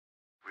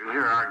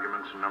We'll hear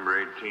arguments in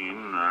number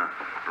 18,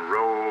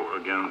 Roe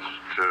against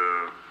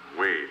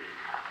Wade.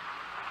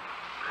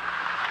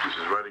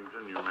 Mrs.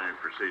 Weddington, you may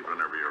proceed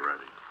whenever you're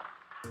ready.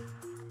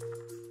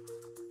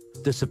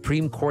 The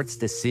Supreme Court's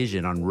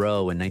decision on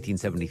Roe in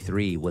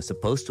 1973 was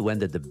supposed to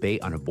end the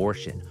debate on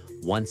abortion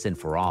once and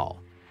for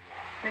all.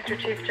 Mr.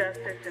 Chief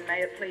Justice, and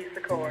may it please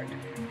the court.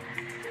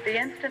 The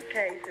instant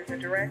case is a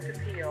direct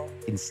appeal.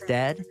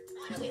 Instead,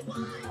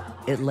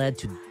 it led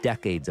to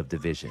decades of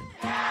division.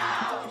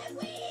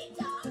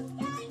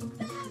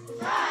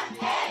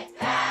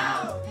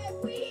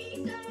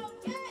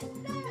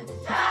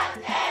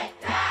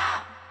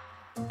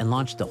 And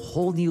launched a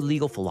whole new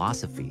legal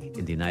philosophy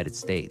in the United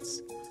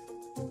States.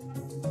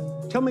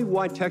 Tell me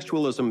why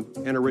textualism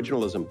and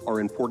originalism are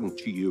important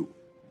to you.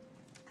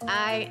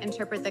 I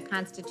interpret the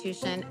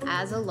Constitution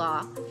as a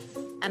law,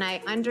 and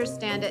I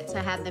understand it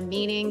to have the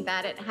meaning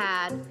that it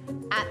had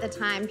at the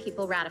time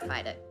people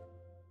ratified it.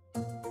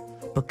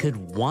 But could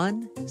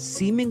one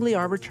seemingly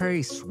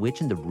arbitrary switch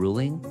in the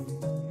ruling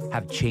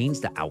have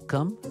changed the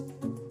outcome?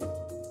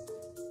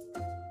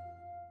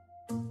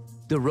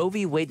 The Roe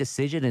v. Wade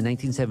decision in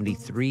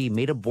 1973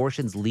 made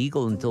abortions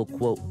legal until,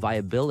 quote,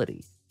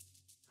 viability,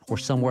 or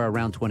somewhere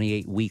around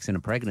 28 weeks in a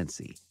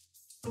pregnancy.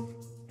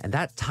 And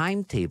that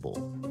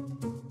timetable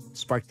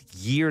sparked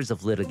years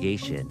of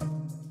litigation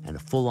and a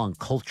full-on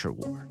culture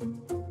war.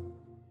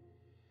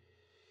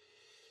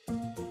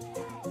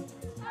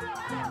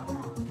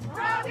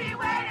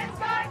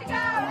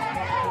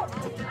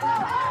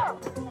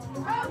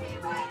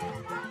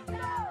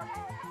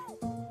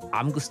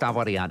 I'm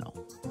Gustavo Arellano.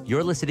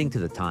 You're listening to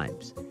The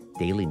Times,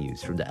 daily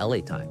news from the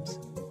LA Times.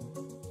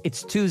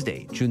 It's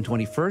Tuesday, June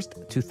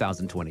 21st,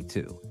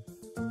 2022.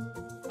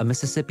 A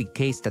Mississippi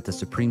case that the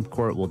Supreme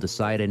Court will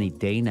decide any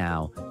day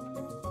now.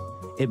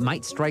 It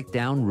might strike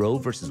down Roe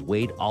versus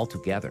Wade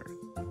altogether.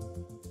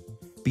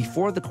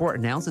 Before the court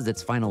announces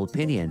its final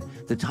opinion,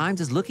 The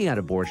Times is looking at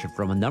abortion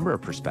from a number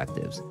of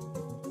perspectives.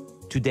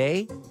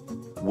 Today,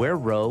 where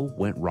Roe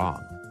went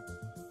wrong.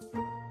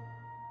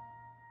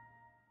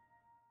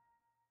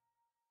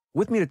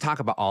 With me to talk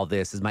about all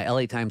this is my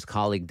LA Times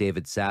colleague,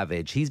 David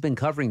Savage. He's been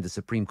covering the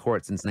Supreme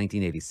Court since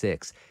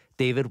 1986.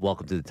 David,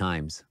 welcome to The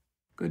Times.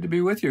 Good to be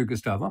with you,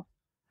 Gustavo.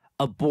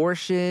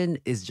 Abortion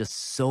is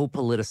just so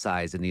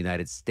politicized in the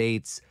United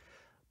States.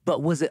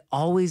 But was it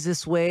always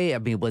this way? I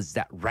mean, was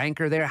that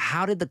rancor there?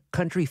 How did the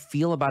country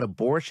feel about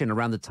abortion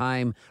around the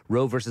time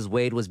Roe versus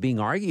Wade was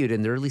being argued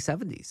in the early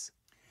 70s?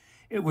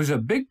 It was a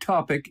big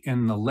topic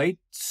in the late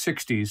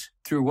 60s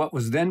through what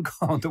was then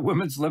called the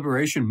Women's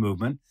Liberation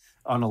Movement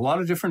on a lot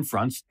of different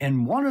fronts.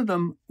 And one of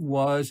them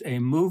was a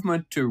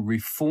movement to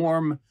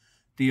reform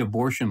the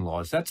abortion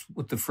laws. That's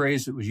what the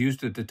phrase that was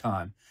used at the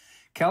time.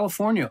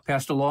 California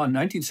passed a law in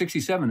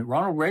 1967 that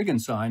Ronald Reagan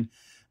signed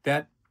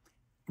that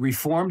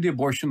reformed the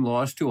abortion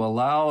laws to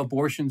allow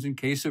abortions in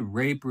case of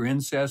rape or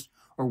incest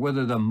or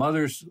whether the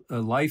mother's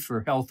life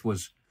or health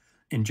was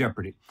in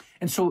jeopardy.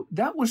 And so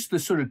that was the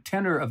sort of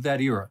tenor of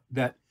that era,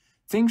 that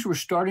things were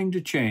starting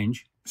to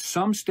change.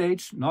 Some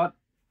states, not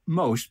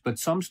most, but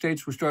some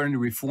states were starting to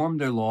reform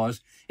their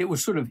laws. It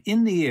was sort of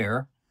in the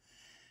air.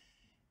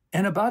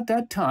 And about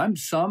that time,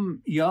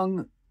 some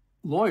young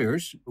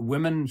lawyers,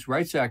 women's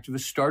rights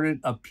activists,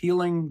 started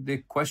appealing the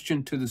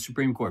question to the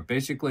Supreme Court,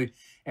 basically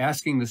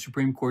asking the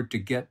Supreme Court to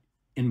get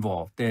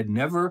involved. They had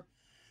never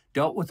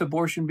dealt with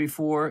abortion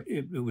before.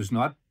 It was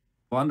not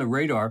on the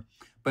radar.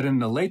 But in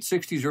the late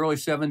 60s, early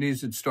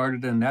 70s, it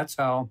started, and that's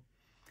how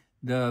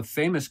the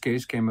famous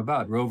case came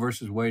about, Roe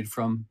versus Wade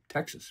from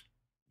Texas.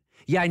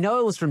 Yeah, I know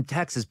it was from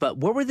Texas, but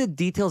what were the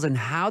details and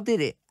how did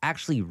it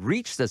actually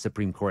reach the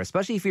Supreme Court,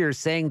 especially if you're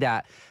saying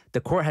that the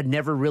court had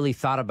never really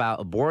thought about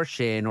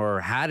abortion or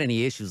had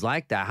any issues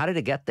like that? How did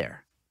it get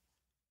there?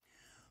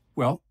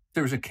 Well,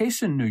 there was a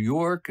case in New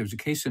York, there was a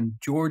case in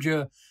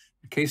Georgia,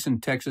 a case in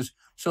Texas.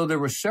 So there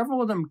were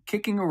several of them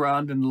kicking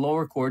around in the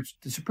lower courts.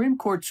 The Supreme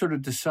Court sort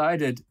of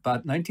decided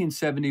about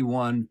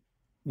 1971,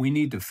 we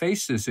need to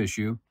face this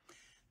issue.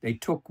 They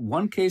took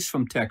one case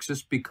from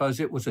Texas because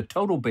it was a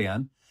total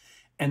ban.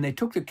 And they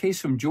took the case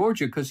from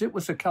Georgia because it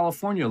was a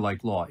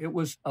California-like law. It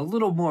was a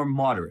little more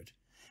moderate.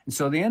 And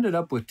so they ended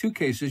up with two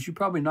cases. You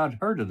probably not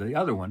heard of the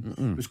other one.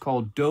 Mm-mm. It was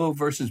called Doe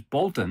versus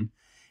Bolton.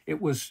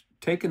 It was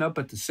taken up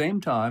at the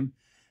same time.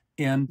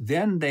 And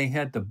then they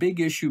had the big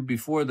issue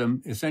before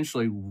them,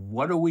 essentially,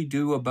 what do we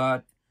do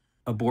about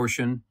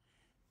abortion?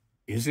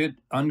 Is it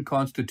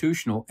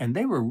unconstitutional? And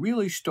they were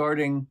really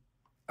starting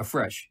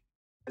afresh.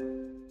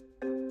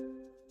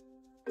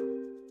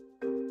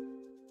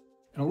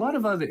 And a lot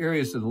of other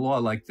areas of the law,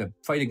 like the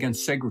fight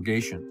against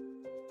segregation.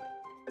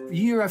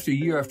 Year after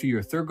year after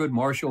year, Thurgood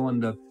Marshall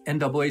and the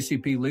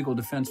NAACP Legal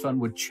Defense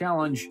Fund would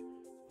challenge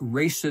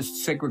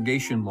racist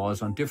segregation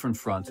laws on different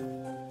fronts.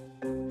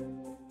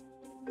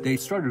 They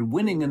started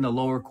winning in the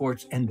lower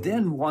courts and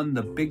then won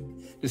the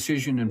big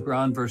decision in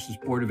Brown versus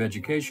Board of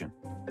Education.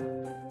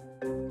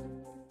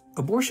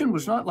 Abortion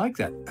was not like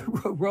that.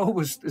 Roe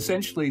was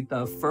essentially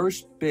the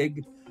first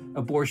big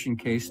abortion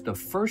case, the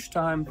first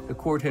time the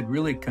court had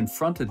really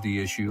confronted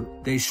the issue,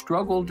 they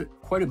struggled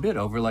quite a bit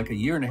over like a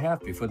year and a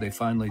half before they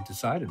finally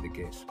decided the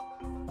case.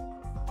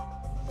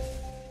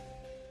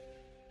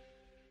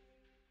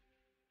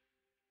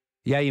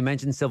 Yeah, you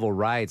mentioned civil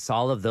rights.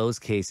 All of those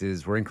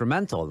cases were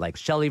incremental, like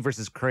Shelley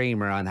versus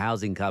Kramer on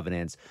housing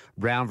covenants,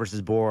 Brown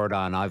versus Board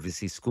on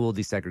obviously school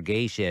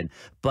desegregation.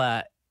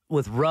 But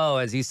with Roe,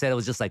 as you said, it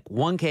was just like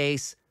one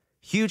case,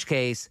 huge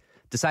case,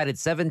 decided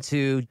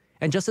 7-2.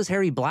 And Justice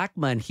Harry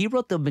Blackmun, he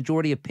wrote the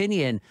majority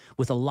opinion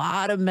with a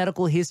lot of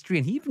medical history,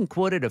 and he even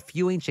quoted a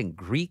few ancient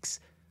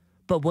Greeks.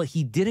 But what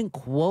he didn't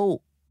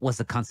quote was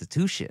the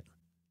Constitution.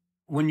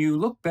 When you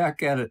look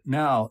back at it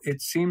now,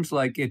 it seems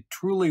like it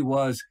truly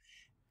was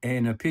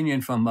an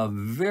opinion from a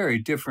very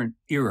different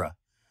era.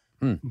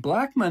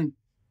 Blackmun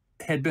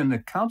had been the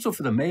counsel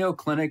for the Mayo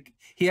Clinic.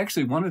 He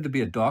actually wanted to be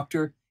a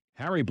doctor.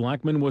 Harry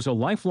Blackmun was a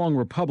lifelong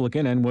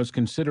Republican and was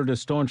considered a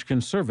staunch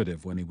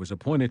conservative when he was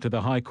appointed to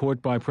the High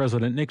Court by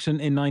President Nixon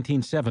in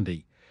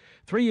 1970.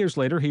 3 years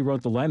later, he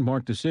wrote the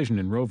landmark decision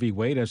in Roe v.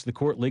 Wade as the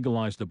court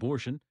legalized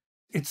abortion.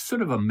 It's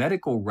sort of a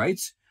medical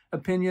rights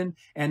opinion,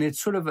 and it's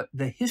sort of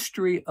the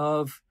history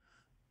of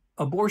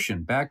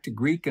abortion back to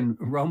Greek and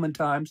Roman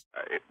times.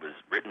 It was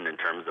written in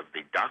terms of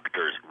the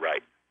doctor's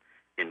right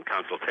in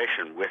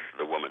consultation with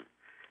the woman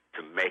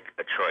to make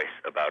a choice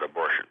about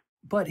abortion.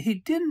 But he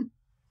didn't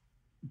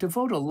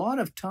devote a lot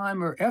of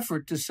time or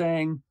effort to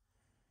saying,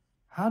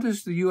 how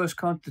does the U.S.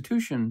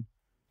 Constitution,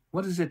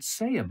 what does it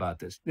say about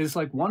this? There's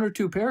like one or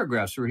two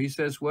paragraphs where he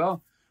says,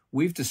 well,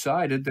 we've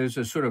decided there's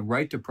a sort of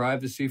right to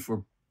privacy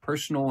for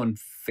personal and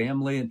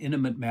family and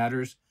intimate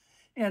matters,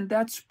 and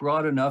that's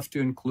broad enough to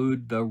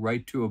include the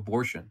right to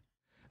abortion.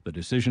 The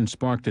decision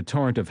sparked a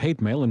torrent of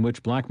hate mail in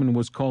which Blackmun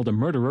was called a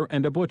murderer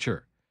and a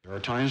butcher. There are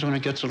times when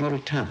it gets a little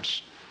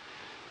tense,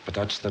 but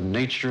that's the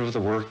nature of the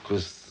work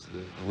with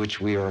which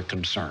we are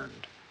concerned.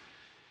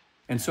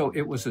 And so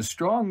it was a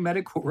strong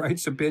medical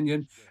rights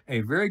opinion, a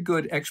very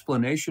good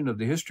explanation of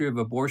the history of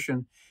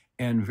abortion,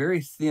 and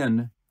very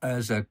thin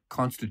as a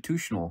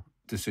constitutional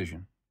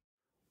decision.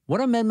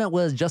 What amendment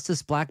was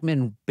Justice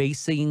Blackmun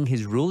basing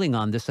his ruling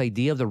on, this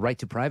idea of the right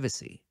to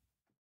privacy?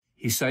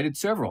 He cited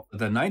several.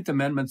 The Ninth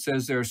Amendment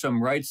says there are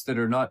some rights that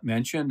are not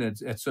mentioned.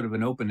 It's sort of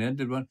an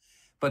open-ended one.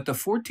 But the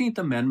 14th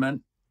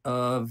Amendment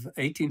of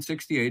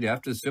 1868,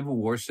 after the Civil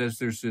War, says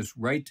there's this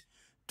right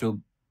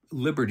to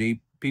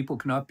liberty. People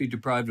cannot be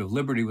deprived of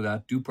liberty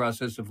without due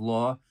process of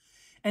law.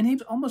 And he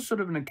almost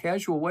sort of in a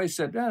casual way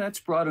said, that's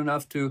broad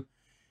enough to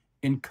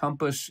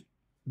encompass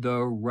the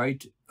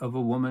right of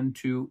a woman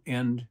to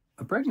end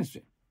a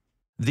pregnancy.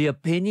 The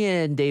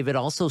opinion, David,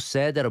 also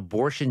said that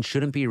abortion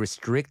shouldn't be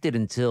restricted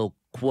until,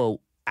 quote,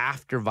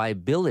 after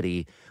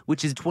viability,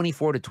 which is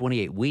 24 to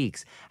 28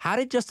 weeks. How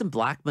did Justice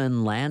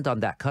Blackmun land on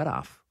that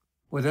cutoff?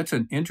 Well, that's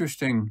an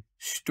interesting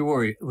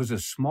story. It was a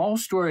small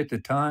story at the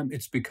time.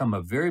 It's become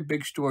a very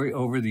big story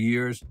over the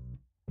years.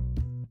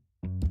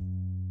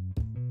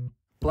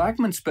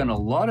 Blackmun spent a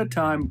lot of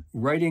time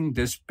writing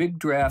this big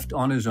draft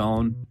on his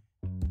own.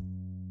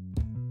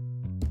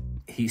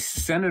 He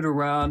sent it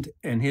around,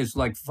 and his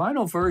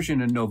final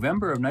version in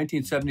November of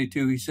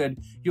 1972, he said,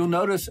 you'll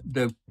notice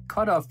the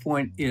cutoff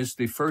point is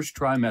the first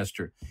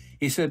trimester.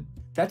 He said,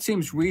 that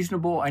seems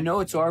reasonable. I know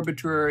it's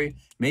arbitrary,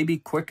 maybe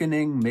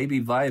quickening, maybe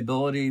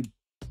viability.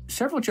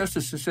 Several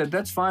justices said,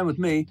 that's fine with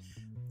me.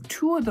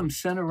 Two of them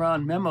sent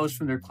around memos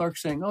from their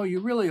clerks saying, oh,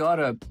 you really ought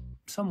to,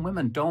 some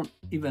women don't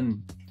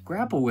even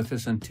grapple with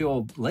this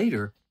until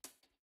later.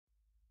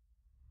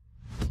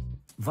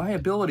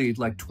 Viability,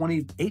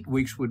 28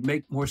 weeks would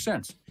make more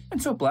sense.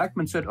 And so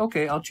Blackmun said,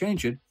 okay, I'll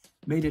change it,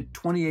 made it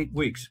 28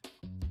 weeks.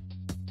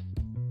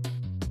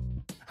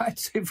 I'd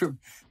say for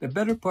the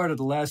better part of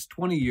the last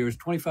 20 years,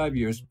 25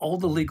 years, all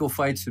the legal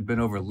fights had been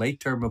over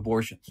late-term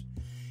abortions.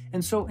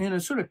 And so in a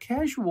sort of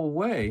casual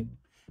way,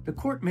 the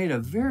court made a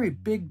very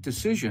big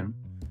decision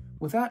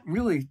without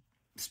really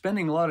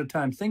spending a lot of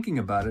time thinking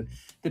about it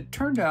that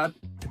turned out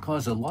to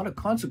cause a lot of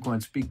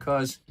consequence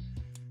because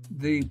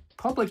the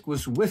public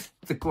was with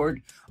the court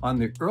on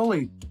the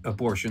early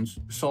abortions,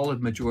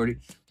 solid majority,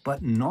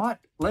 but not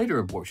later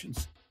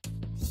abortions.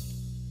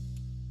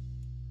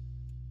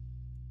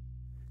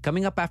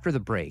 Coming up after the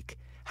break,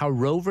 how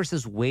Roe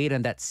versus Wade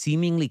and that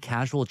seemingly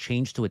casual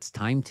change to its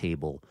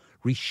timetable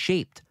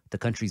reshaped the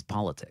country's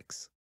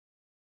politics.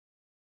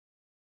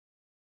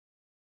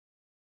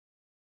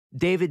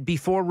 David,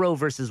 before Roe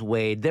versus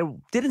Wade, there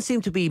didn't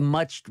seem to be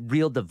much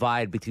real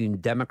divide between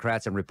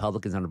Democrats and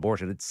Republicans on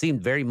abortion. It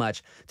seemed very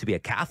much to be a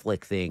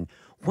Catholic thing.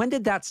 When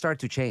did that start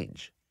to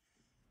change?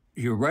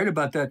 You're right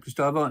about that,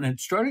 Gustavo, and it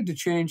started to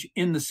change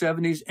in the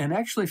 70s, and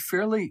actually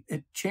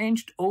it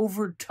changed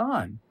over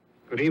time.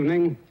 Good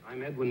evening.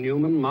 I'm Edwin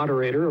Newman,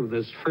 moderator of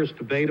this first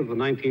debate of the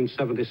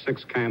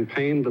 1976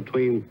 campaign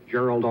between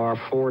Gerald R.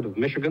 Ford of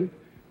Michigan,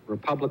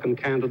 Republican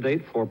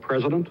candidate for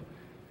president,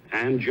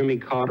 and Jimmy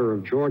Carter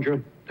of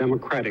Georgia,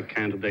 Democratic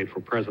candidate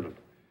for president.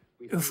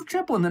 For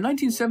example, in the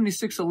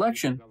 1976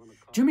 election,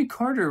 Jimmy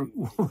Carter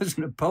was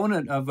an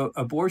opponent of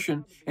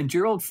abortion, and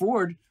Gerald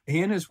Ford,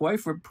 he and his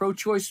wife were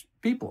pro-choice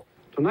people.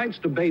 Tonight's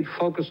debate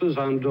focuses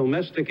on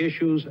domestic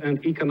issues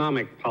and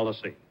economic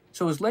policy.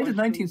 So as late as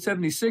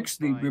 1976,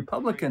 the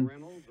Republican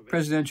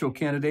presidential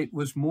candidate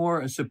was more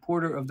a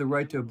supporter of the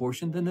right to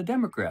abortion than the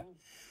Democrat.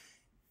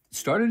 It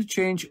started to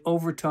change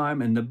over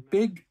time, and the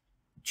big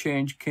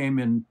change came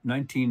in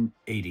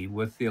 1980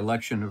 with the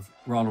election of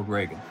Ronald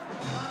Reagan.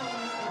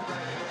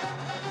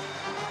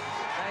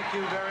 Thank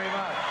you very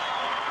much.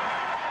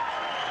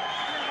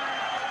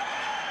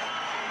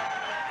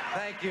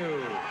 Thank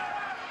you.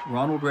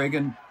 Ronald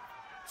Reagan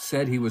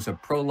said he was a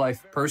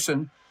pro-life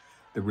person.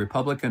 The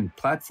Republican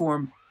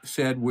platform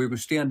said we would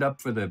stand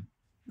up for the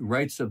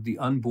rights of the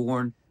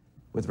unborn.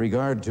 With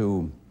regard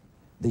to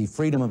the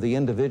freedom of the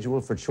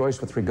individual for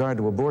choice with regard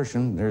to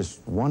abortion, there's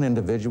one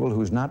individual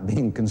who's not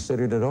being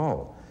considered at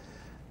all.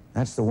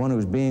 That's the one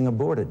who's being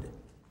aborted.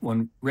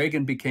 When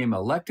Reagan became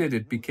elected,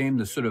 it became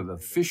the sort of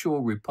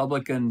official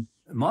Republican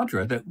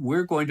mantra that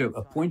we're going to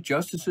appoint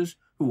justices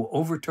who will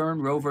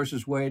overturn Roe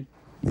versus Wade.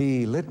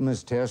 The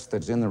litmus test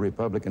that's in the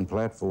Republican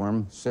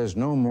platform says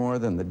no more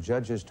than the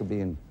judges to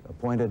be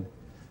appointed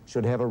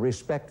should have a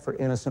respect for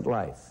innocent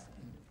life.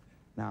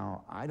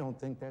 Now, I don't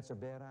think that's a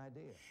bad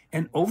idea.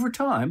 And over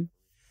time,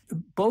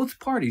 both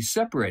parties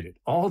separated.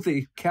 All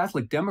the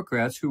Catholic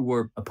Democrats who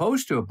were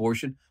opposed to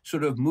abortion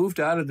sort of moved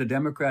out of the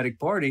Democratic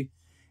Party,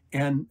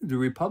 and the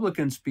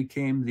Republicans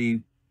became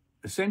the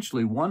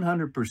essentially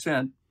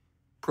 100%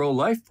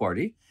 pro-life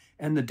party,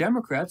 and the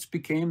Democrats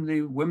became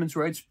the women's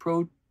rights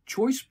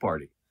pro-choice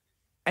party.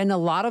 And a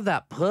lot of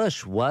that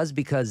push was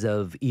because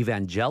of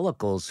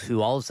evangelicals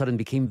who all of a sudden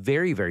became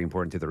very, very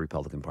important to the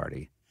Republican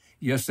Party.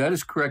 Yes, that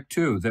is correct,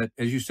 too. That,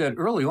 as you said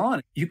early on,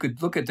 you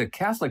could look at the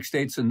Catholic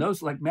states, and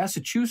those like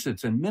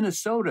Massachusetts and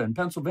Minnesota and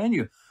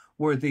Pennsylvania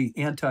were the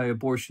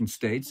anti-abortion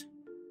states.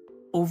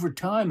 Over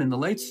time, in the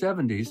late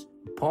 70s,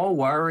 Paul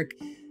Weyrich,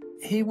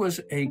 he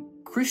was a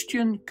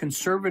Christian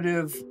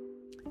conservative.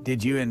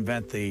 Did you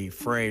invent the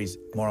phrase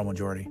moral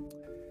majority?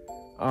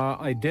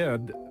 I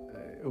did.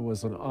 It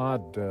was an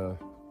odd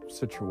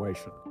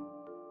situation.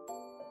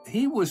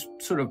 He was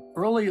sort of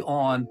early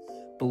on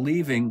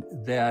believing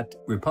that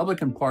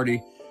Republican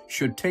Party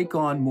should take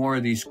on more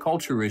of these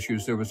culture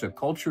issues. There was a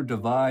culture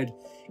divide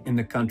in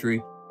the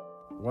country.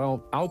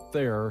 Well, out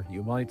there,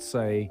 you might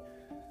say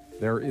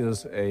there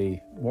is a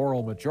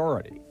moral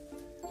majority,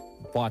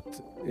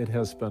 but it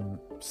has been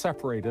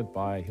separated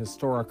by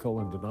historical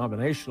and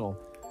denominational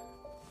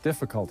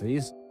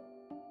difficulties.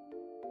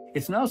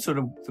 It's now sort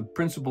of the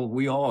principle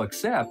we all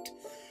accept,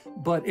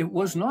 but it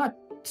was not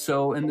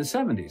so in the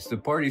 70s. The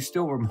parties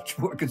still were much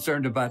more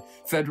concerned about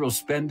federal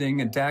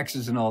spending and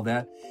taxes and all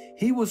that.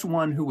 He was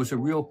one who was a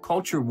real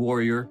culture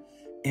warrior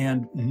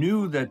and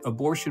knew that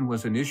abortion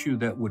was an issue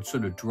that would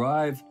sort of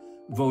drive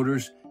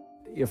voters.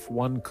 If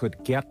one could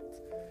get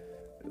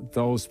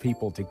those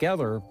people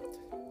together,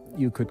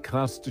 you could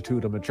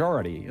constitute a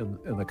majority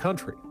in the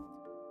country.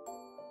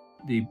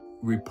 The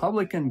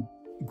Republican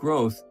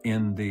growth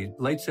in the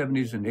late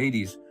 70s and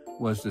 80s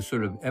was the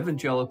sort of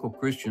evangelical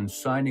Christians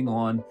signing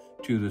on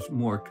to this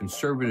more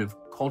conservative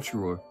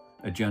cultural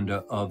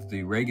agenda of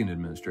the Reagan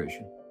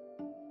administration.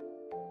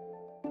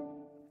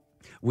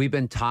 We've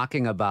been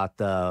talking about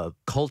the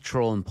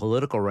cultural and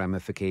political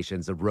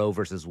ramifications of Roe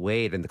versus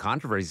Wade and the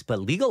controversies, but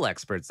legal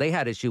experts, they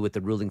had issue with the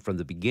ruling from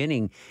the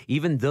beginning.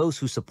 Even those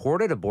who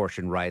supported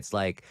abortion rights,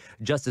 like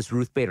Justice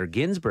Ruth Bader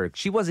Ginsburg,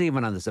 she wasn't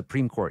even on the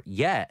Supreme Court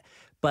yet.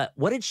 But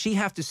what did she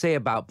have to say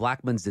about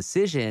Blackmun's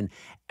decision,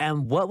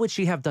 and what would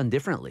she have done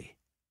differently?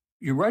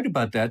 You're right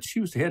about that. She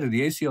was the head of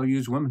the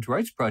ACLU's Women's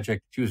Rights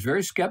Project. She was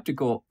very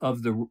skeptical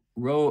of the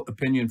Roe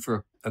opinion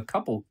for a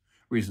couple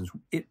reasons.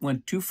 It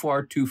went too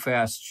far, too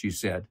fast, she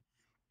said.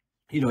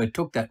 You know, it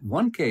took that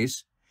one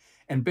case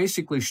and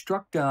basically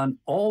struck down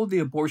all the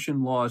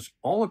abortion laws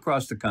all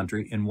across the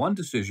country in one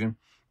decision,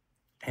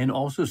 and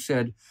also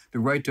said the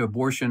right to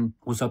abortion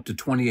was up to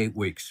 28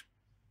 weeks.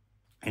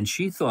 And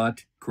she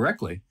thought,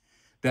 correctly,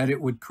 that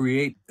it would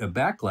create a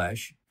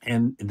backlash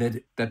and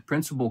that that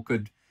principle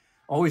could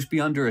always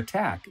be under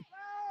attack.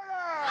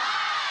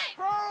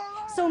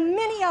 So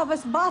many of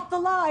us bought the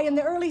lie in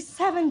the early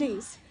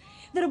 70s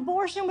that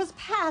abortion was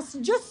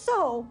passed just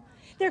so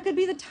there could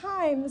be the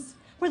times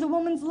where the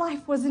woman's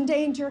life was in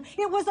danger.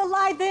 It was a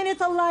lie then,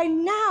 it's a lie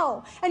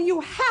now. And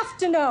you have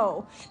to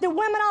know that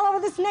women all over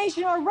this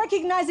nation are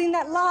recognizing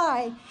that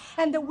lie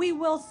and that we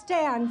will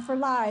stand for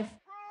life.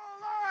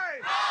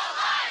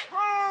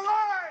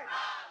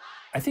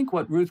 I think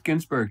what Ruth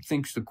Ginsburg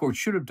thinks the court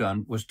should have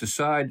done was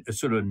decide a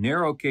sort of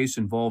narrow case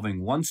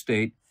involving one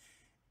state,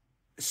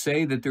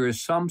 say that there is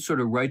some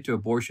sort of right to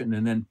abortion,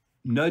 and then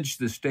nudge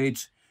the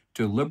states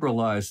to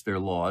liberalize their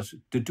laws,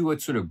 to do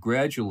it sort of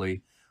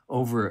gradually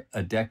over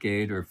a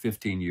decade or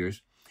 15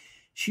 years.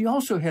 She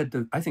also had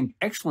the, I think,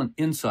 excellent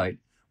insight,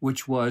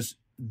 which was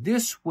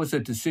this was a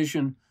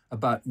decision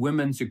about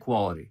women's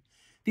equality.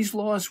 These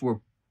laws were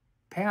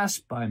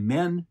passed by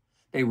men.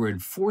 They were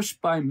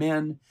enforced by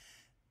men.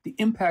 The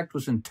impact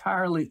was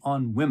entirely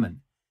on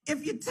women.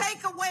 If you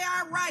take away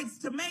our rights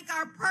to make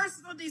our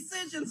personal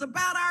decisions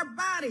about our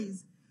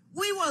bodies,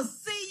 we will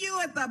see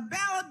you at the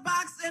ballot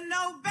box in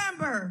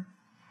November.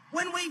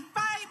 When we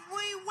fight,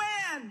 we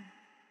win.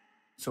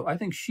 So I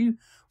think she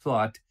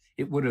thought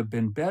it would have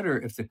been better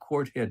if the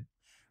court had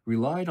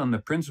relied on the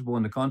principle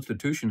in the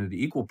Constitution of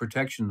the equal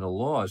protection of the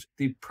laws.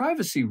 The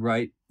privacy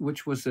right,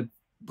 which was that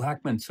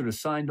black men sort of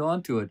signed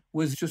on to it,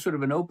 was just sort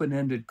of an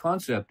open-ended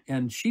concept.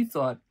 And she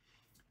thought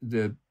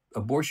the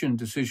abortion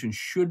decision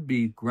should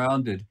be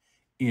grounded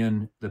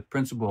in the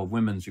principle of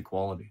women's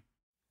equality.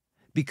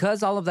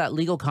 Because all of that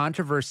legal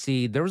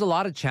controversy, there was a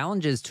lot of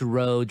challenges to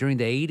Roe during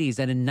the 80s.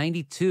 And in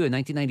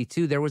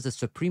 1992, there was a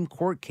Supreme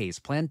Court case,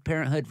 Planned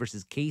Parenthood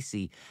versus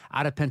Casey,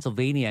 out of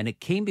Pennsylvania, and it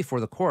came before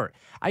the court.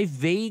 I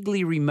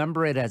vaguely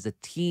remember it as a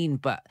teen,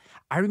 but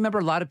I remember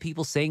a lot of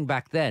people saying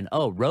back then,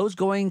 oh, Roe's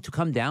going to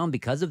come down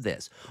because of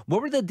this.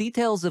 What were the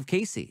details of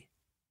Casey?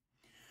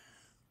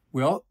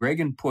 Well,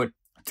 Reagan put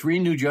 3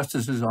 new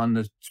justices on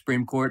the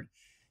Supreme Court.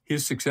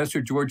 His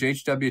successor, George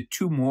H.W.,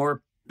 2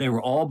 more. They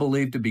were all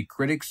believed to be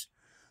critics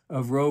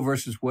of Roe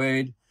versus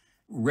Wade.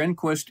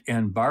 Rehnquist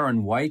and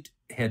Byron White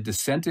had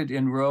dissented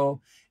in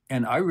Roe,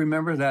 and I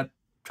remember that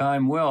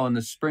time well. In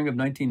the spring of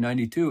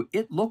 1992,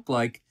 it looked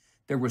like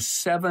there were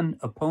 7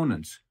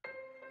 opponents.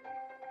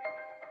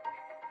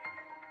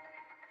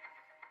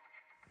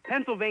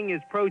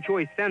 Pennsylvania's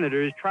pro-choice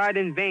senators tried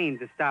in vain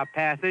to stop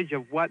passage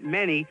of what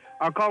many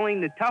are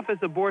calling the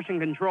toughest abortion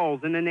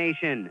controls in the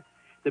nation.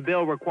 The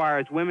bill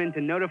requires women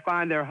to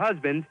notify their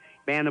husbands,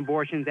 ban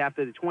abortions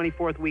after the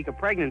 24th week of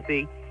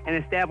pregnancy, and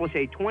establish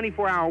a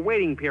 24-hour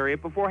waiting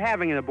period before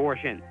having an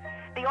abortion.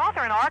 The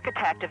author and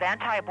architect of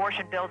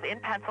anti-abortion bills in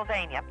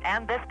Pennsylvania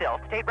and this bill,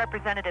 State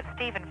Representative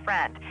Stephen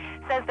Friend,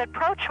 says that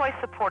pro-choice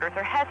supporters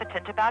are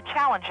hesitant about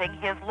challenging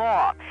his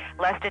law,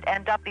 lest it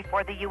end up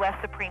before the U.S.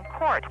 Supreme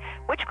Court,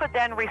 which could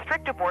then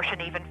restrict abortion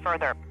even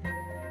further.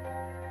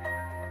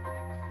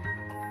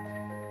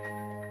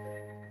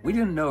 We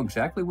didn't know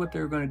exactly what they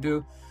were going to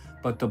do,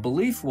 but the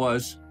belief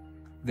was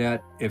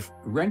that if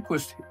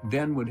Rehnquist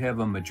then would have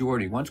a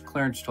majority, once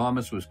Clarence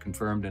Thomas was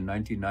confirmed in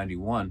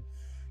 1991,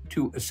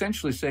 to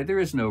essentially say there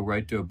is no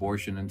right to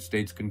abortion and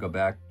states can go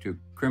back to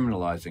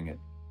criminalizing it.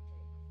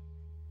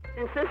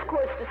 Since this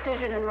court's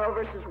decision in Roe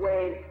versus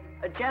Wade,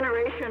 a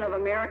generation of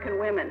American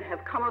women have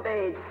come of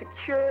age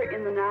secure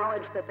in the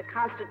knowledge that the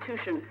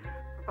Constitution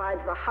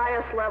provides the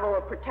highest level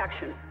of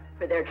protection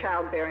for their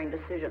childbearing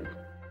decisions.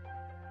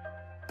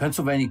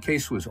 Pennsylvania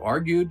case was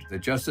argued. The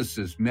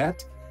justices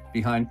met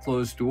behind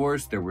closed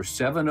doors. There were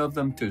 7 of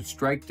them to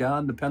strike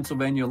down the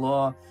Pennsylvania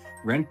law.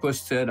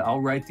 Rehnquist said,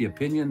 I'll write the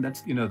opinion.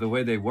 That's, the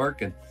way they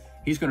work. And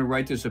he's going to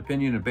write this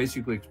opinion and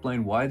basically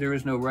explain why there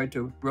is no right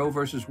to Roe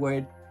versus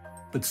Wade.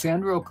 But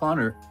Sandra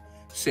O'Connor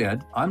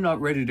said, I'm not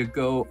ready to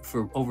go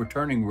for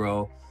overturning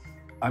Roe.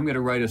 I'm going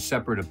to write a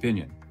separate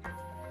opinion.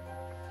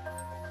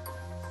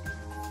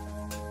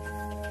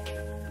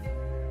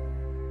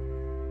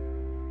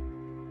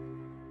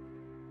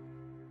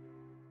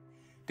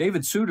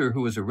 David Souter,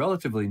 who was a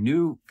relatively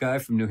new guy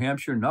from New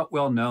Hampshire, not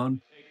well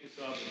known.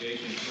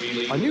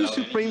 A new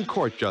Supreme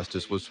Court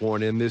justice was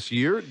sworn in this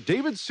year.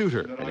 David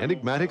Souter, an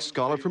enigmatic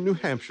scholar from New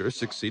Hampshire,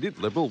 succeeded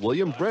liberal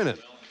William Brennan.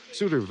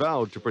 Souter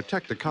vowed to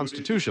protect the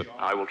Constitution.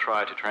 I will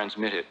try to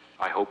transmit it,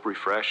 I hope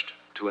refreshed,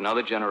 to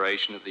another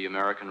generation of the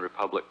American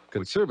Republic.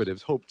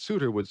 Conservatives hoped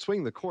Souter would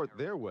swing the court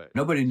their way.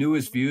 Nobody knew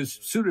his views.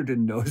 Souter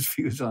didn't know his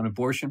views on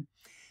abortion,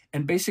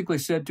 and basically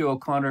said to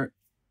O'Connor,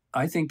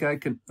 I think I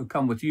can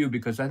come with you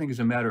because I think as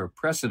a matter of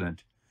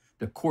precedent,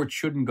 the court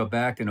shouldn't go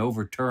back and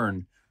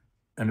overturn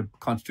a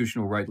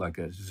constitutional right like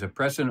this. As a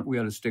precedent, we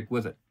ought to stick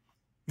with it.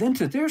 Then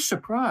to their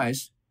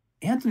surprise,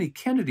 Anthony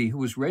Kennedy, who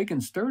was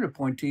Reagan's 3rd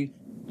appointee.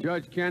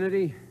 Judge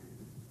Kennedy,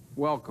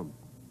 welcome.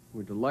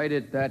 We're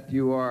delighted that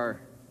you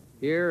are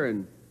here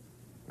and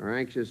are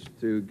anxious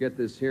to get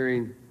this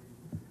hearing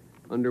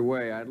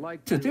underway. I'd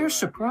like to their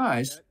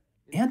surprise,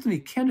 Anthony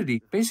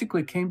Kennedy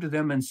basically came to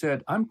them and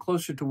said, I'm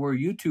closer to where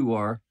you two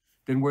are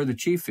than where the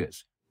chief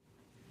is.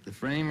 The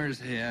framers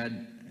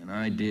had an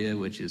idea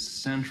which is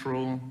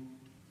central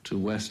to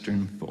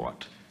Western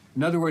thought.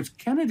 In other words,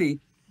 Kennedy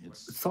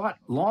thought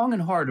long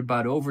and hard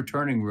about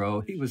overturning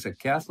Roe. He was a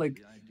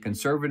Catholic,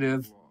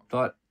 conservative,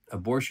 thought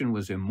abortion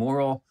was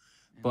immoral,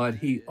 but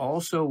he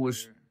also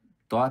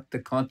thought the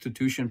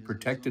Constitution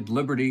protected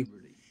liberty,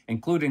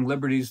 including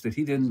liberties that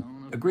he didn't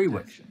agree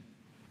with.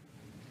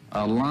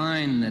 A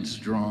line that's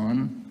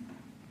drawn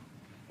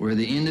where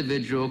the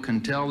individual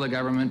can tell the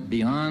government,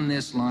 beyond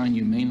this line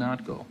you may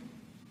not go.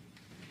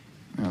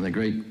 Now, the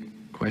great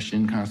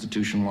question in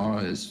constitutional law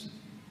is,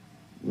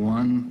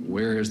 1,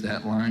 where is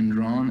that line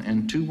drawn?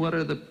 And 2, what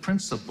are the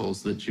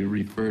principles that you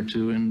refer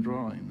to in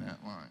drawing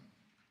that line?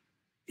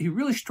 He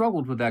really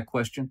struggled with that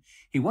question.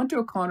 He went to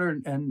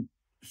O'Connor and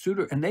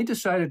Souter, and they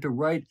decided to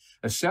write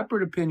a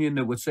separate opinion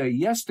that would say,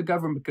 yes, the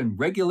government can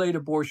regulate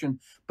abortion,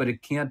 but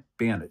it can't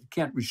ban it. It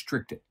can't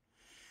restrict it.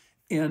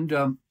 And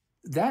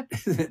that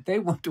they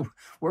went to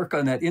work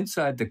on that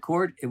inside the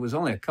court. It was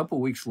only a couple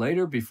weeks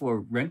later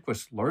before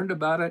Rehnquist learned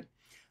about it.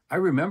 I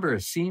remember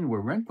a scene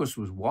where Rehnquist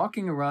was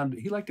walking around.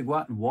 He liked to go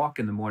out and walk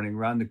in the morning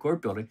around the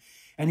court building,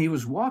 and he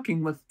was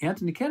walking with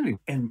Anthony Kennedy.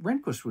 And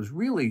Rehnquist was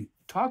really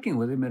talking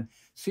with him and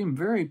seemed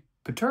very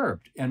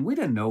perturbed. And we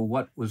didn't know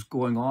what was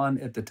going on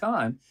at the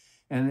time.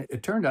 And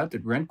it turned out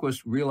that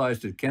Rehnquist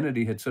realized that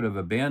Kennedy had sort of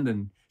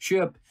abandoned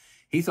ship.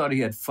 He thought he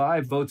had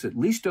 5 votes at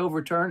least to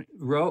overturn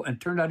Roe, and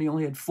turned out he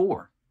only had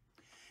 4.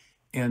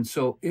 And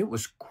so it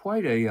was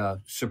quite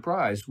a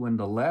surprise when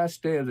the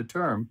last day of the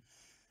term,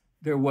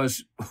 there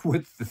was,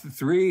 with the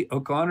 3,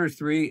 O'Connor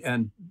 3,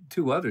 and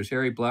 2 others,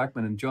 Harry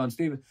Blackmun and John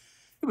Stevens,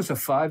 it was a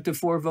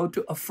 5-4 vote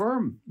to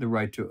affirm the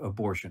right to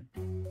abortion.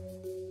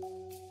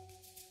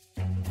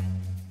 I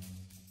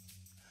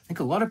think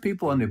a lot of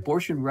people on the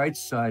abortion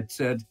rights side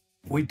said,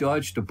 we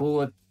dodged a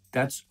bullet,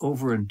 that's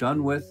over and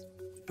done with.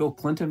 Bill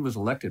Clinton was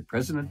elected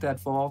president that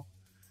fall.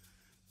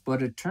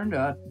 But it turned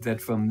out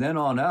that from then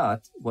on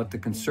out, what the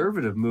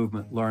conservative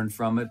movement learned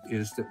from it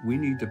is that we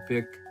need to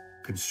pick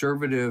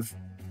conservative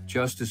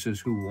justices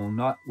who will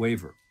not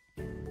waver.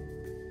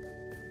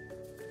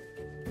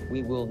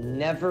 We will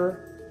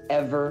never,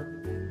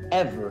 ever,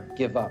 ever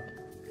give up.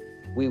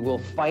 We will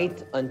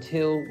fight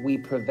until we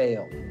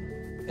prevail.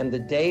 And the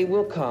day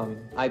will come,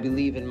 I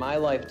believe in my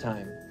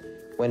lifetime,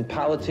 when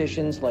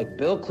politicians like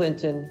Bill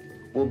Clinton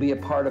will be a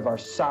part of our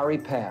sorry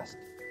past.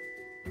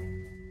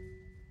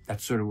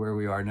 That's sort of where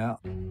we are now.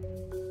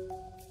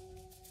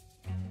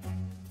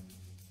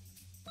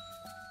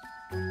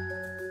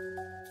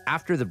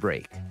 After the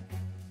break,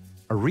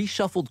 a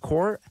reshuffled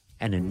court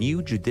and a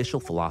new judicial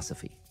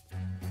philosophy.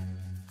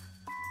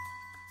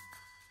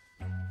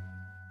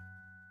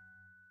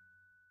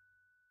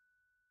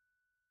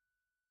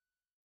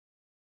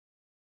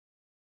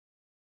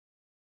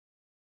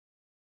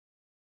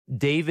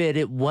 David,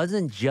 it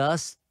wasn't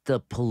just the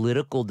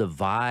political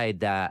divide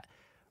that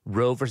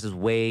Roe versus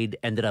Wade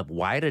ended up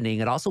widening.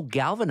 It also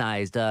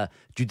galvanized a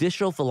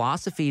judicial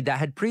philosophy that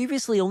had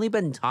previously only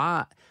been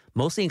taught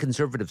mostly in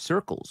conservative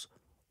circles,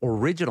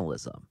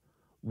 originalism.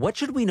 What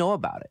should we know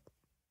about it?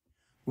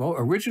 Well,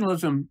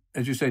 originalism,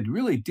 as you said,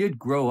 really did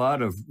grow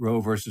out of Roe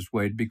versus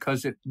Wade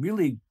because it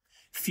really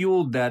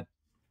fueled that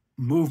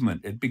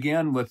movement. It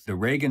began with the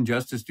Reagan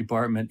Justice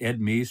Department, Ed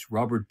Meese,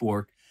 Robert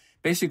Bork,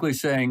 basically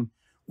saying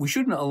we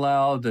shouldn't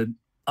allow the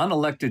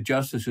unelected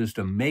justices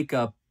to make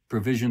up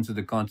provisions of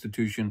the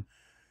Constitution.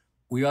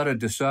 We ought to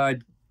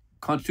decide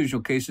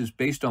constitutional cases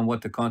based on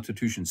what the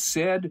Constitution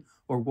said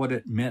or what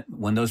it meant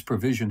when those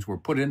provisions were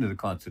put into the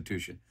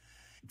Constitution.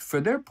 For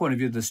their point of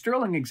view, the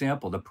sterling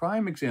example, the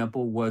prime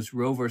example was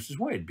Roe versus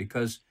Wade,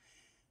 because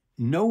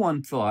no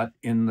one thought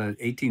in the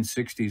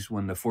 1860s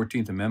when the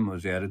 14th Amendment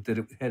was added that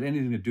it had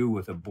anything to do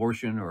with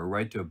abortion or a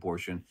right to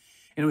abortion.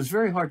 And it was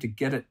very hard to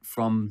get it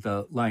from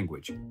the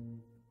language.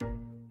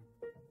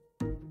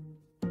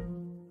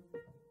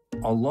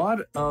 A lot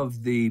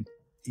of the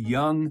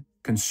young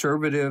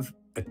conservative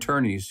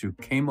attorneys who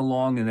came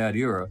along in that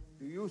era.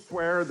 Do you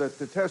swear that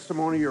the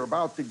testimony you're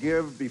about to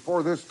give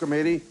before this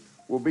committee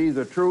will be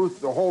the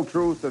truth, the whole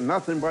truth, and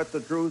nothing but the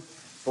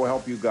truth? So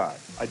help you God.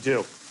 I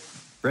do.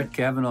 Brett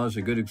Kavanaugh is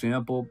a good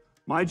example.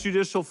 My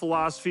judicial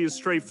philosophy is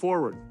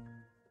straightforward.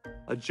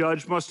 A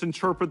judge must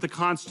interpret the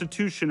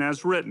Constitution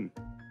as written,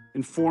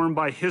 informed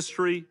by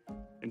history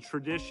and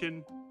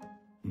tradition.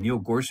 Neil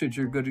Gorsuch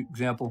is a good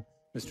example.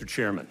 Mr.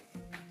 Chairman,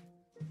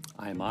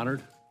 I am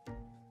honored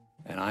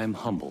and I am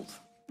humbled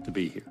to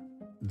be here.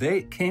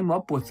 They came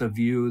up with the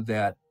view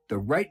that the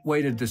right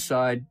way to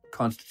decide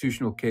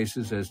constitutional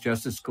cases, as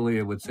Justice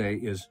Scalia would say,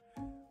 is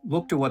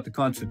look to what the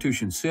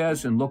Constitution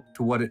says and look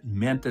to what it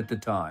meant at the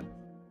time.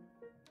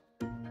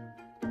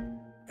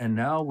 And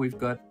now we've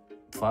got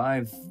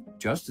 5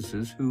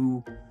 justices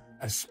who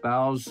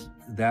espouse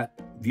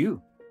that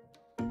view.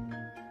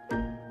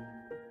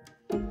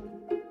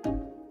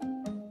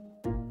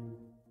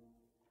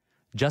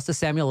 Justice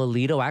Samuel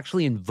Alito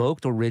actually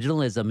invoked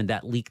originalism in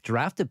that leaked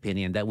draft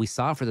opinion that we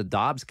saw for the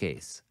Dobbs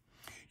case.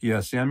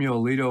 Yeah,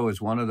 Samuel Alito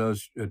is one of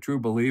those true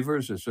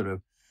believers, a sort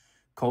of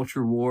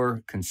culture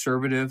war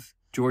conservative.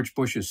 George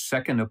Bush's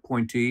second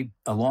appointee,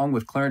 along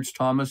with Clarence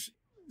Thomas,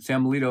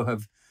 Sam Alito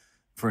have,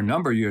 for a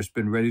number of years,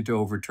 been ready to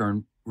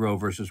overturn Roe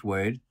versus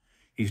Wade.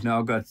 He's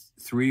now got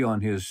 3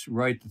 on his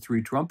right, the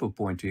 3 Trump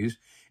appointees.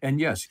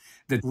 And yes,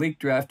 the leaked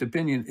draft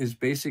opinion is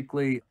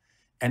basically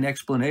an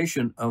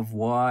explanation of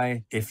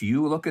why, if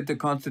you look at the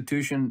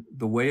Constitution,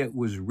 the way it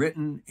was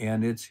written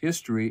and its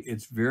history,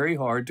 it's very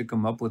hard to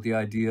come up with the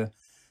idea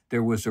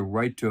there was a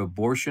right to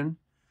abortion.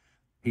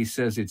 He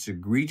says it's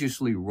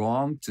egregiously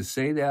wrong to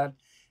say that.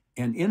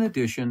 And in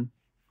addition,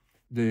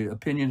 the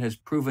opinion has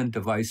proven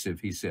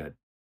divisive, he said.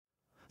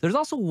 There's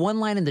also one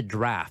line in the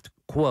draft,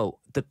 quote,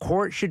 the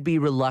court should be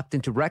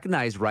reluctant to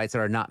recognize rights that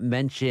are not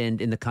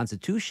mentioned in the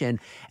Constitution.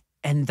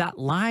 And that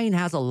line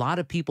has a lot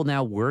of people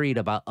now worried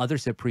about other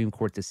Supreme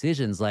Court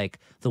decisions, like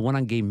the one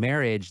on gay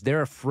marriage.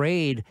 They're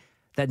afraid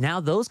that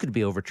now those could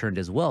be overturned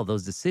as well,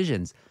 those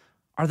decisions.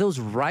 Are those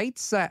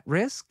rights at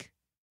risk?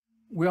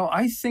 Well,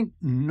 I think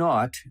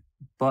not,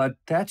 but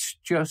that's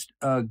just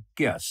a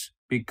guess,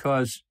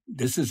 because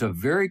this is a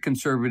very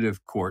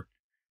conservative court.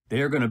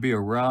 They are going to be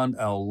around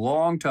a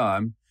long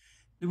time.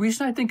 The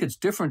reason I think it's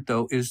different,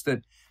 though, is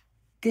that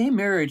gay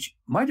marriage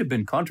might have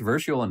been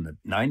controversial in the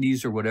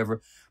 90s or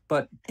whatever,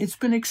 but it's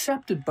been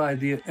accepted by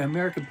the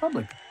American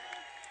public.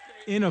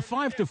 In a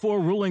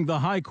 5-4 ruling, the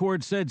High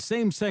Court said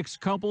same-sex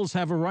couples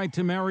have a right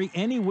to marry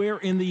anywhere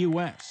in the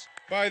U.S.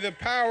 By the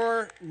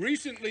power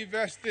recently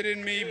vested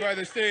in me by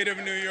the state of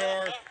New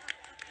York,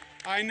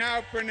 I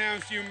now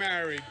pronounce you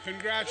married.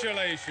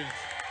 Congratulations.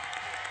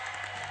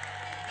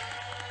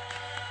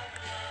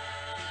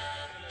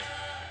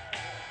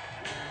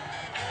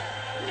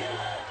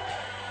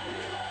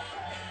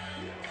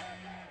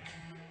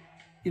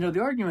 You know,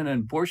 the argument on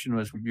abortion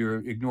was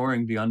you're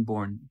ignoring the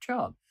unborn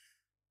child,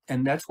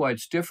 and that's why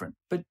it's different.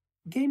 But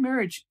gay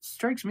marriage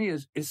strikes me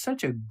as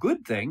such a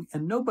good thing,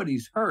 and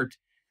nobody's hurt,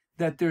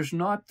 that there's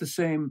not the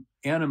same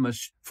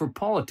animus for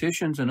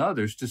politicians and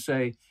others to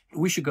say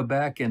we should go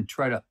back and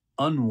try to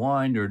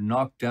unwind or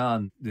knock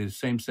down the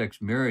same-sex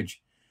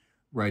marriage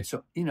rights.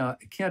 So, you know,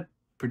 I can't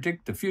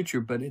predict the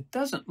future, but it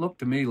doesn't look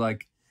to me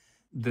like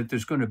that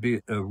there's going to be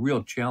a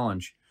real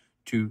challenge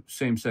to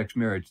same-sex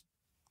marriage.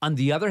 On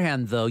the other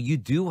hand, though, you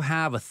do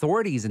have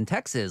authorities in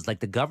Texas, like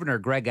the governor,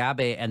 Greg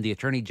Abbott, and the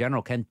attorney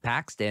general, Ken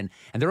Paxton,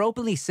 and they're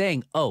openly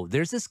saying, oh,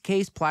 there's this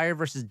case, Plyer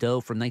versus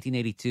Doe from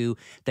 1982,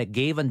 that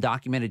gave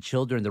undocumented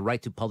children the right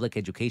to public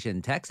education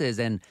in Texas,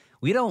 and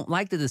we don't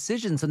like the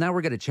decision, so now we're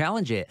going to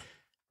challenge it.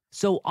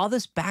 So all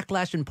this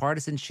backlash and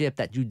partisanship,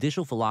 that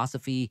judicial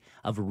philosophy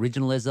of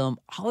originalism,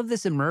 all of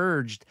this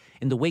emerged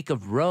in the wake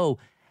of Roe.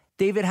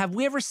 David, have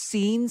we ever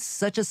seen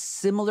such a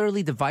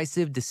similarly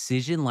divisive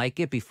decision like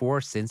it before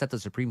or since at the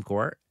Supreme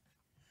Court?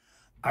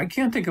 I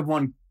can't think of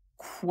one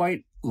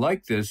quite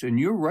like this, and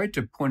you're right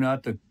to point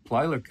out the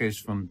Plyer case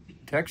from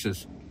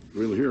Texas.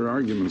 We'll hear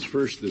arguments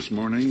first this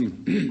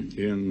morning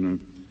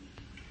in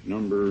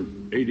number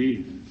 80,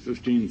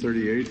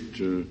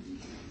 1538,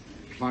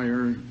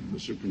 Plyer, the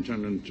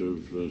superintendent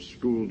of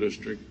school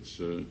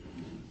districts,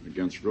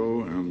 against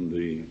Roe, and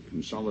the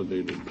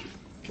consolidated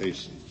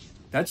cases.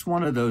 That's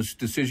one of those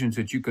decisions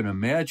that you can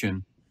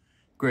imagine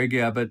Greg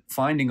Abbott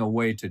finding a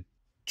way to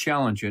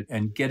challenge it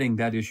and getting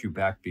that issue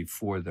back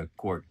before the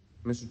court.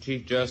 Mr.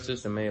 Chief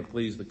Justice, and may it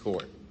please the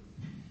court.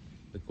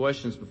 The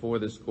questions before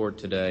this court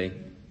today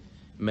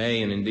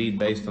may, and indeed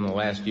based on the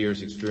last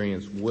year's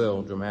experience,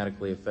 will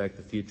dramatically affect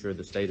the future of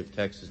the state of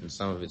Texas and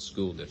some of its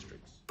school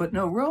districts. But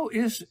no, Roe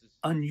is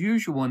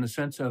unusual in the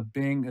sense of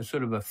being a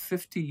sort of a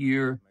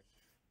 50-year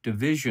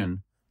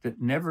division that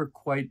never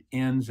quite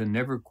ends and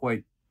never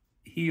quite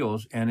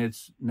heals, and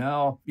it's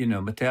now, you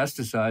know,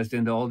 metastasized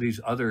into all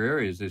these other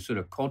areas. There's sort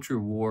of culture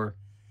war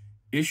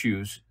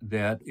issues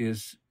that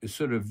is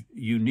sort of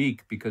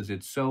unique because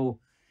it's so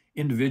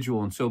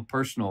individual and so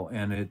personal,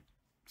 and it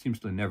seems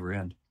to never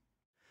end.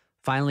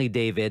 Finally,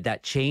 David,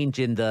 that change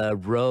in the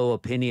Roe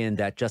opinion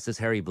that Justice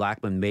Harry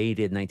Blackmun made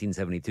in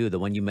 1972, the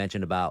one you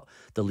mentioned about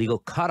the legal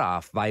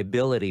cutoff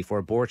viability for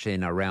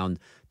abortion around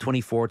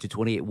 24 to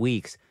 28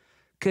 weeks,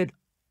 could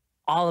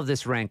all of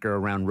this rancor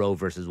around Roe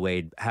versus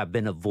Wade have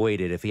been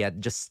avoided if he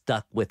had just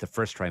stuck with the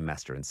first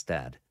trimester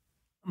instead?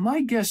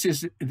 My guess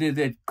is that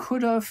it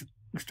could have,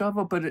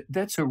 Gustavo, but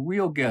that's a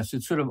real guess.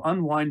 It's sort of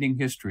unwinding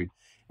history.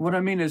 What I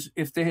mean is,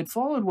 if they had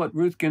followed what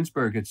Ruth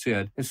Ginsburg had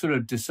said, and sort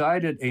of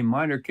decided a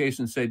minor case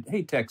and said,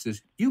 hey,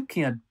 Texas, you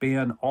can't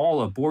ban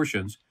all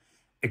abortions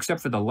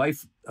except for the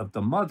life of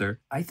the mother,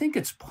 I think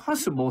it's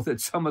possible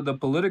that some of the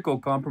political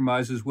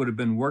compromises would have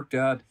been worked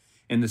out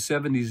in the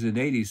 70s and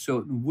 80s, so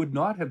it would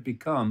not have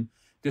become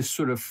this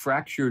sort of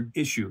fractured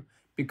issue.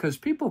 Because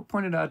people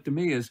pointed out to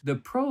me is the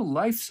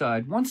pro-life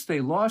side, once they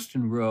lost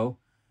in Roe,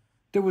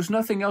 there was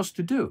nothing else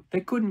to do.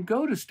 They couldn't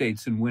go to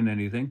states and win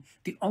anything.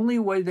 The only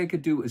way they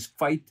could do is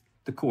fight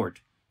the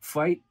court,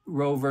 fight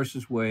Roe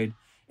versus Wade.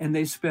 And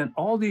they spent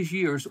all these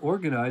years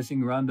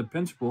organizing around the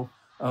principle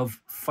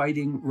of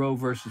fighting Roe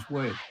versus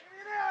Wade.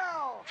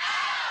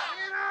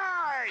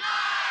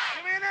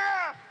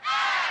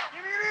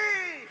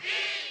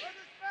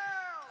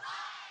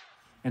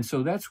 And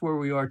so that's where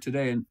we are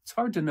today. And it's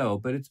hard to know,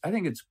 but I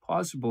think it's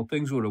possible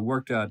things would have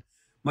worked out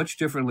much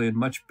differently and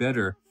much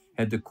better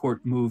had the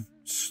court moved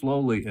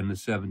slowly in the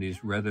 70s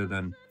rather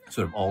than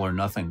sort of all or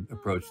nothing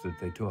approach that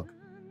they took.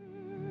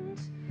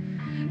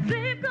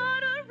 They've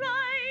got a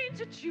right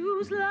to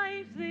choose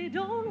life they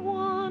don't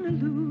want to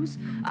lose.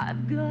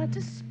 I've got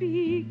to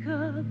speak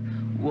up,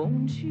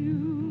 won't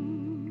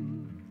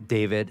you?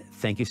 David,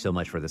 thank you so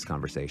much for this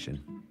conversation.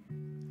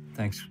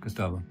 Thanks,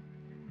 Gustavo.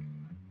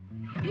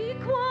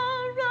 Equal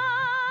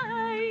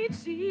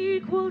rights,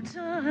 equal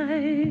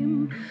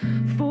time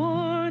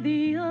for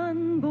the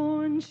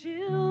unborn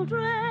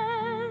children.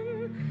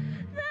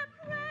 Their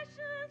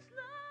precious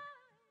life.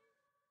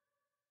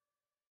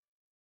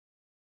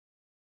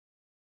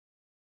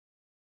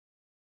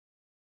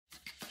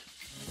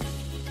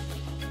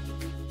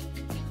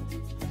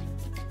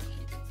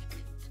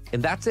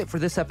 And that's it for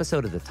this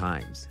episode of The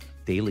Times,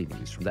 daily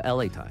news from the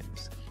LA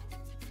Times.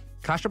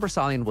 Kasha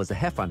Barsalian was the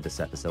hef on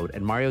this episode,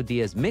 and Mario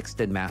Diaz mixed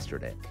and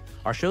mastered it.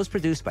 Our show's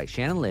produced by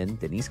Shannon Lin,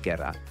 Denise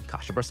Guerra,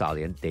 Kasha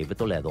Barsalian, David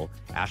Toledo,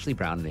 Ashley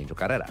Brown, and Angel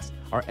Carreras.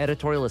 Our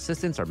editorial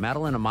assistants are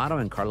Madeline Amato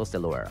and Carlos De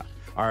Loera.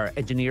 Our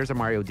engineers are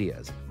Mario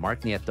Diaz,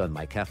 Mark Nieto, and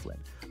Mike Heflin.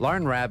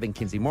 Lauren Rabb and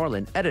Kinsey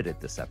Moreland edited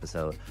this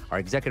episode. Our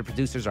executive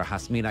producers are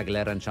Jasmine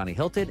Aguilera and Shani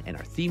Hilton, and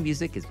our theme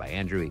music is by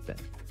Andrew Eapen.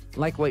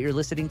 Like what you're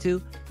listening to?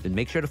 Then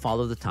make sure to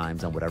follow The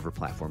Times on whatever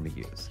platform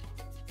you use.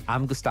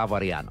 I'm Gustavo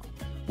Arellano.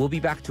 We'll be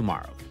back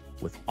tomorrow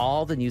with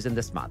all the news and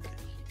desmadre.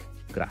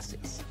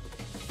 Gracias.